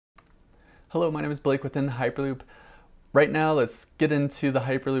Hello, my name is Blake within Hyperloop. Right now, let's get into the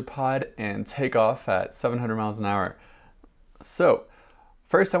Hyperloop pod and take off at 700 miles an hour. So,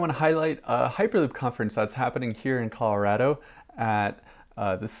 first I want to highlight a Hyperloop conference that's happening here in Colorado at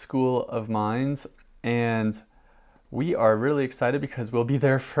the School of Mines, and we are really excited because we'll be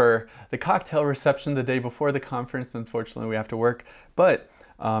there for the cocktail reception the day before the conference. Unfortunately, we have to work, but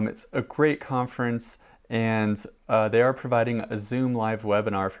it's a great conference, and they are providing a Zoom live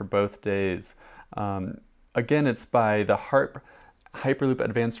webinar for both days. Again, it's by the HARP Hyperloop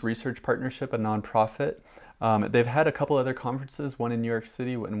Advanced Research Partnership, a nonprofit. They've had a couple other conferences, one in New York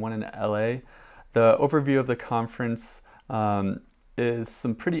City and one in LA. The overview of the conference is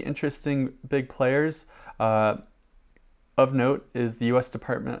some pretty interesting big players. Of note is the U.S.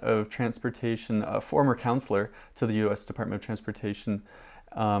 Department of Transportation, a former counselor to the U.S. Department of Transportation,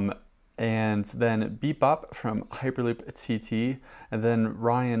 and then Bebop from Hyperloop TT, and then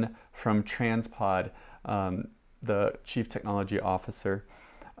Ryan from Transpod, the Chief Technology Officer.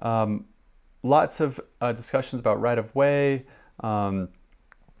 Lots of discussions about right-of-way.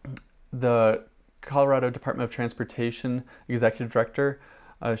 The Colorado Department of Transportation Executive Director,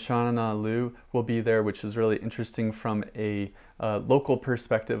 Shauna Liu, will be there, which is really interesting from a local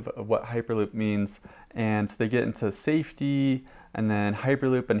perspective of what Hyperloop means. And they get into safety, and then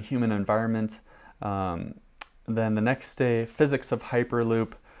Hyperloop and human environment. Then the next day, physics of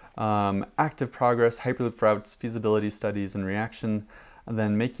Hyperloop, active progress, Hyperloop routes, feasibility studies and reaction, and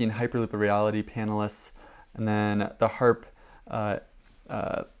then making Hyperloop a reality panelists, and then the HARP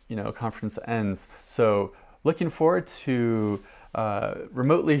conference ends. So looking forward to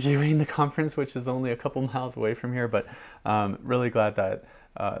remotely viewing the conference, which is only a couple miles away from here, but really glad that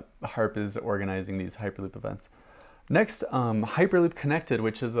HARP is organizing these Hyperloop events. Next, Hyperloop Connected,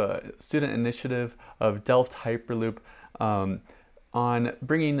 which is a student initiative of Delft Hyperloop, on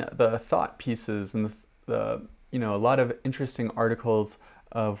bringing the thought pieces and a lot of interesting articles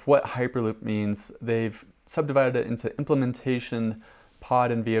of what Hyperloop means. They've subdivided it into implementation,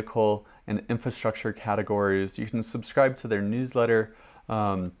 pod and vehicle, and infrastructure categories. You can subscribe to their newsletter.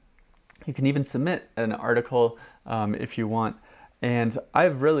 You can even submit an article if you want. And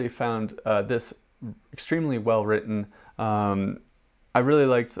I've really found this extremely well written. I really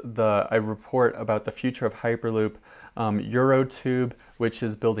liked I report about the future of Hyperloop, Eurotube, which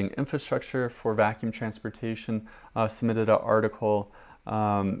is building infrastructure for vacuum transportation, submitted an article.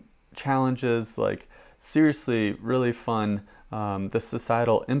 Challenges, like seriously really fun, the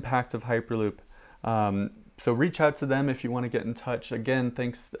societal impact of Hyperloop. So reach out to them if you want to get in touch. Again,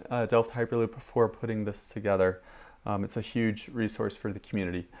 thanks Delft Hyperloop for putting this together. It's a huge resource for the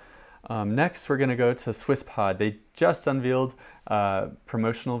community. Next, we're going to go to SwissPod. They just unveiled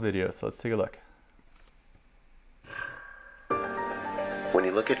promotional videos, so let's take a look. When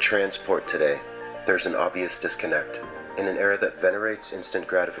you look at transport today, there's an obvious disconnect. In an era that venerates instant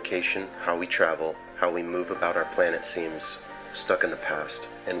gratification, how we travel, how we move about our planet seems stuck in the past,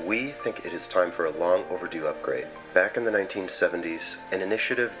 and we think it is time for a long overdue upgrade. Back in the 1970s, an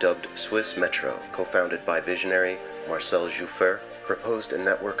initiative dubbed Swiss Metro, co-founded by visionary Marcel Jufer, proposed a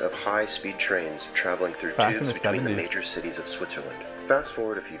network of high-speed trains traveling through tubes between the major cities of Switzerland. Fast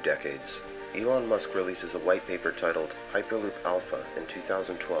forward a few decades, Elon Musk releases a white paper titled Hyperloop Alpha in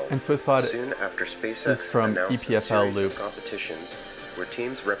 2012. And SwissPod soon after SpaceX is from announced EPFL a series Loop. of competitions where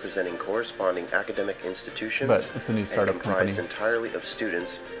teams representing corresponding academic institutions But it's a new startup and comprised company. entirely of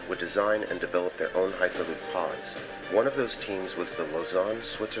students would design and develop their own Hyperloop pods. One of those teams was the Lausanne,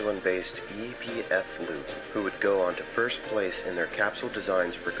 Switzerland-based EPF Loop, who would go on to first place in their capsule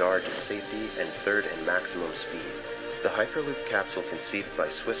design's regard to safety and third and maximum speed. The Hyperloop capsule conceived by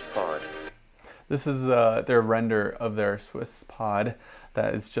SwissPod. This is their render of their SwissPod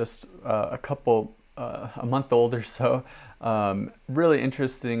that is just a month old or so. Really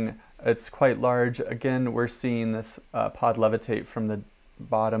interesting. It's quite large. Again, we're seeing this pod levitate from the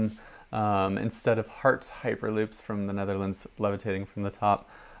bottom instead of Hart's Hyperloops from the Netherlands levitating from the top.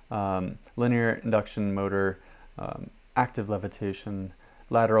 Linear induction motor, active levitation,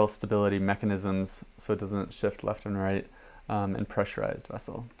 lateral stability mechanisms so it doesn't shift left and right, and pressurized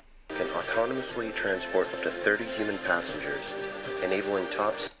vessel. Can autonomously transport up to 30 human passengers, enabling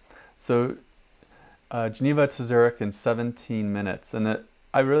tops. So Geneva to Zurich in 17 minutes, and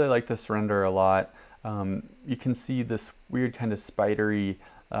I really like this render a lot. You can see this weird kind of spidery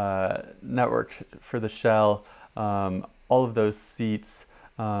network for the shell, all of those seats,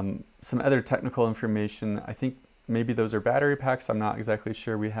 some other technical information. I think maybe those are battery packs. I'm not exactly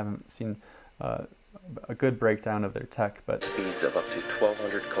sure. We haven't seen a good breakdown of their tech, but speeds of up to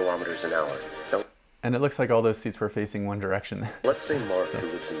 1,200 kilometers an hour. And it looks like all those seats were facing one direction. Let's say Mark, who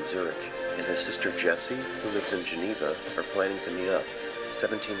lives in Zurich, and his sister Jessie, who lives in Geneva, are planning to meet up.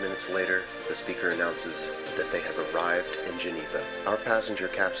 17 minutes later, the speaker announces that they have arrived in Geneva. Our passenger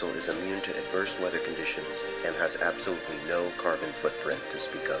capsule is immune to adverse weather conditions and has absolutely no carbon footprint to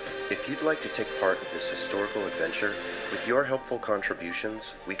speak of. If you'd like to take part in this historical adventure, with your helpful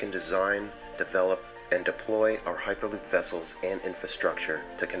contributions, we can design, develop, and deploy our Hyperloop vessels and infrastructure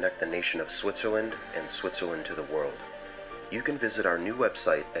to connect the nation of Switzerland and Switzerland to the world. You can visit our new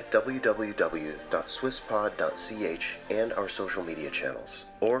website at www.swisspod.ch and our social media channels,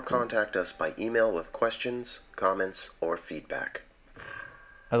 or contact us by email with questions, comments, or feedback.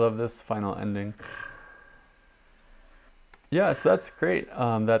 I love this final ending. Yeah, so that's great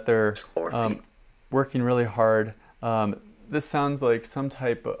that they're working really hard. This sounds like some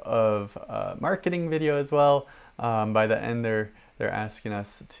type of marketing video as well. By the end, they're asking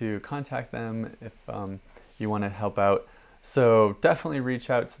us to contact them if you want to help out. So definitely reach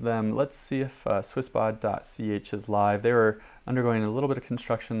out to them. Let's see if swisspod.ch is live. They were undergoing a little bit of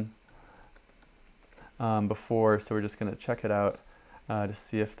construction before, so we're just going to check it out to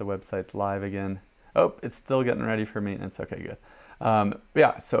see if the website's live again. Oh, it's still getting ready for maintenance. Okay, good.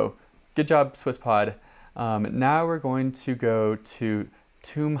 Yeah, so good job, SwissPod. Now we're going to go to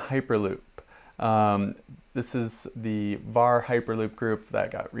TUM Hyperloop. This is the VAR Hyperloop group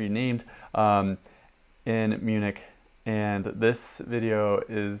that got renamed in Munich. And this video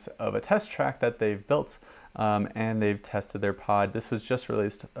is of a test track that they've built and they've tested their pod. This was just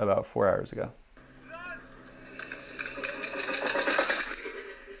released about 4 hours ago.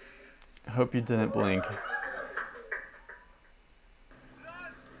 I hope you didn't blink.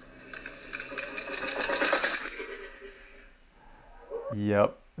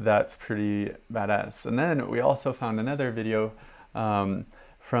 Yep, that's pretty badass. And then we also found another video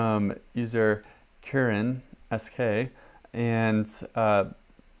from user Kieran SK, and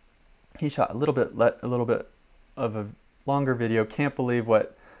he shot a little bit of a longer video. Can't believe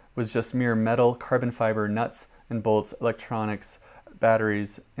what was just mere metal, carbon fiber, nuts and bolts, electronics,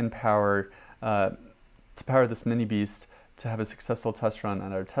 batteries, and power to power this mini beast to have a successful test run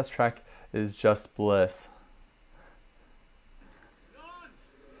on our test track is just bliss.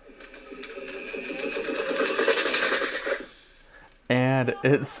 And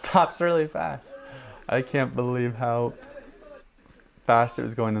it stops really fast. I can't believe how fast it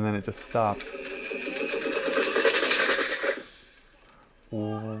was going, and then it just stopped.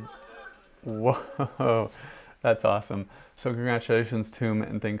 Whoa, that's awesome. So congratulations, TUM,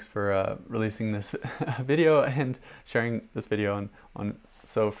 and thanks for releasing this video and sharing this video on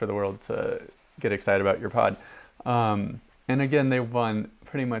so for the world to get excited about your pod. And again, they won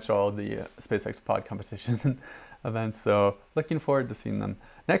pretty much all the SpaceX pod competition events, so looking forward to seeing them.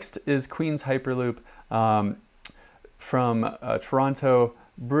 Next is Queen's Hyperloop from Toronto.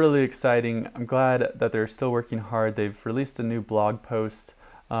 Really exciting. I'm glad that they're still working hard. They've released a new blog post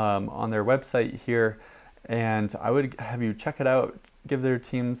on their website here, and I would have you check it out, give their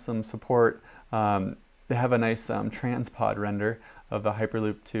team some support. They have a nice transpod render of the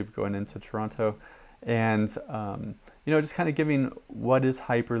Hyperloop tube going into Toronto, and you know, just kind of giving what is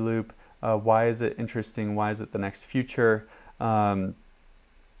Hyperloop, why is it interesting, why is it the next future. So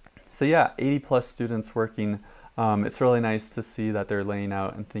yeah, 80+ students working. It's really nice to see that they're laying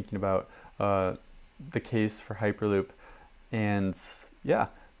out and thinking about the case for Hyperloop, and yeah,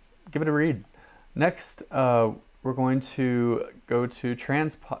 give it a read. Next, we're going to go to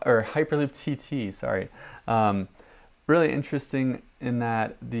Hyperloop TT. Sorry, really interesting in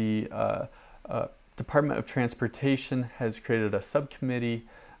that the Department of Transportation has created a subcommittee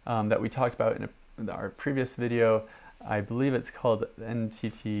that we talked about in our previous video. I believe it's called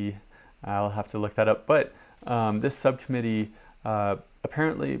NTT. I'll have to look that up. But this subcommittee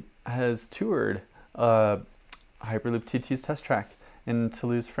apparently has toured Hyperloop TT's test track in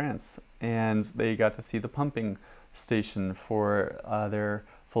Toulouse, France, and they got to see the pumping station for their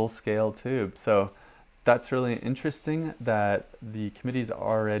full-scale tube. So that's really interesting that the committee is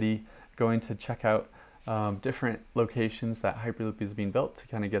already going to check out different locations that Hyperloop is being built to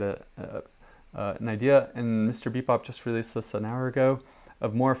kind of get an idea. And Mr. Bebop just released this an hour ago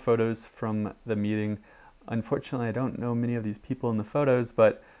of more photos from the meeting. Unfortunately, I don't know many of these people in the photos,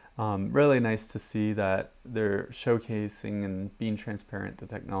 but really nice to see that they're showcasing and being transparent the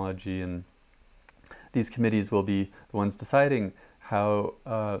technology, and these committees will be the ones deciding how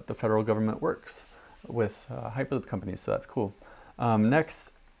the federal government works with Hyperloop companies, so that's cool.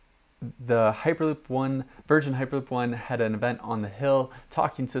 Next, the Virgin Hyperloop One had an event on the Hill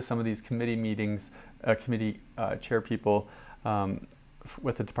talking to some of these committee meetings, committee chair people,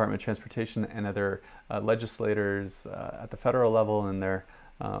 with the Department of Transportation and other legislators at the federal level and their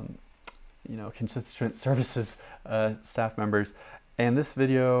constituent services staff members. And this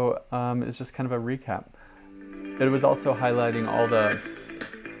video is just kind of a recap. It was also highlighting all the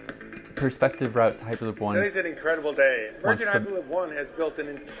perspective routes Hyperloop One. Today's an incredible day. Virgin Hyperloop One has built an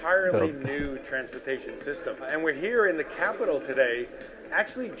entirely new transportation system. And we're here in the capital today,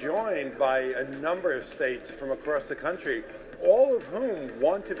 actually joined by a number of states from across the country, all of whom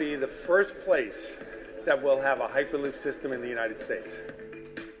want to be the first place that will have a Hyperloop system in the United States.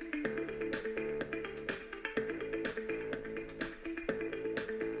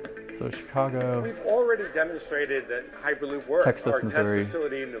 So Chicago. We've already demonstrated that Hyperloop works. Texas, Our Missouri, test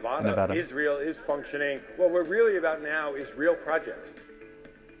facility in Nevada is real, is functioning. What we're really about now is real projects.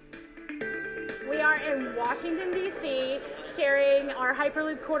 We are in Washington, D.C., sharing our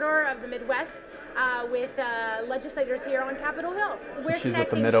Hyperloop corridor of the Midwest with legislators here on Capitol Hill. We're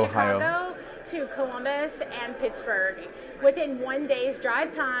connecting Chicago to Columbus and Pittsburgh. Within 1 day's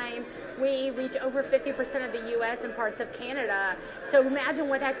drive time, we reach over 50% of the U.S. and parts of Canada. So imagine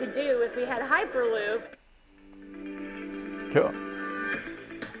what that could do if we had Hyperloop. Cool.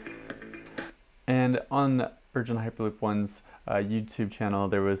 And on Virgin Hyperloop One's YouTube channel,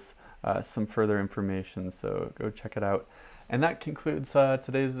 there was some further information, so go check it out. And that concludes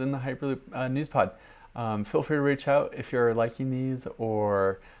today's In the Hyperloop News Pod. Feel free to reach out if you're liking these,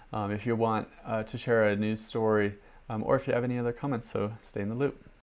 or if you want to share a news story, or if you have any other comments, so stay in the loop.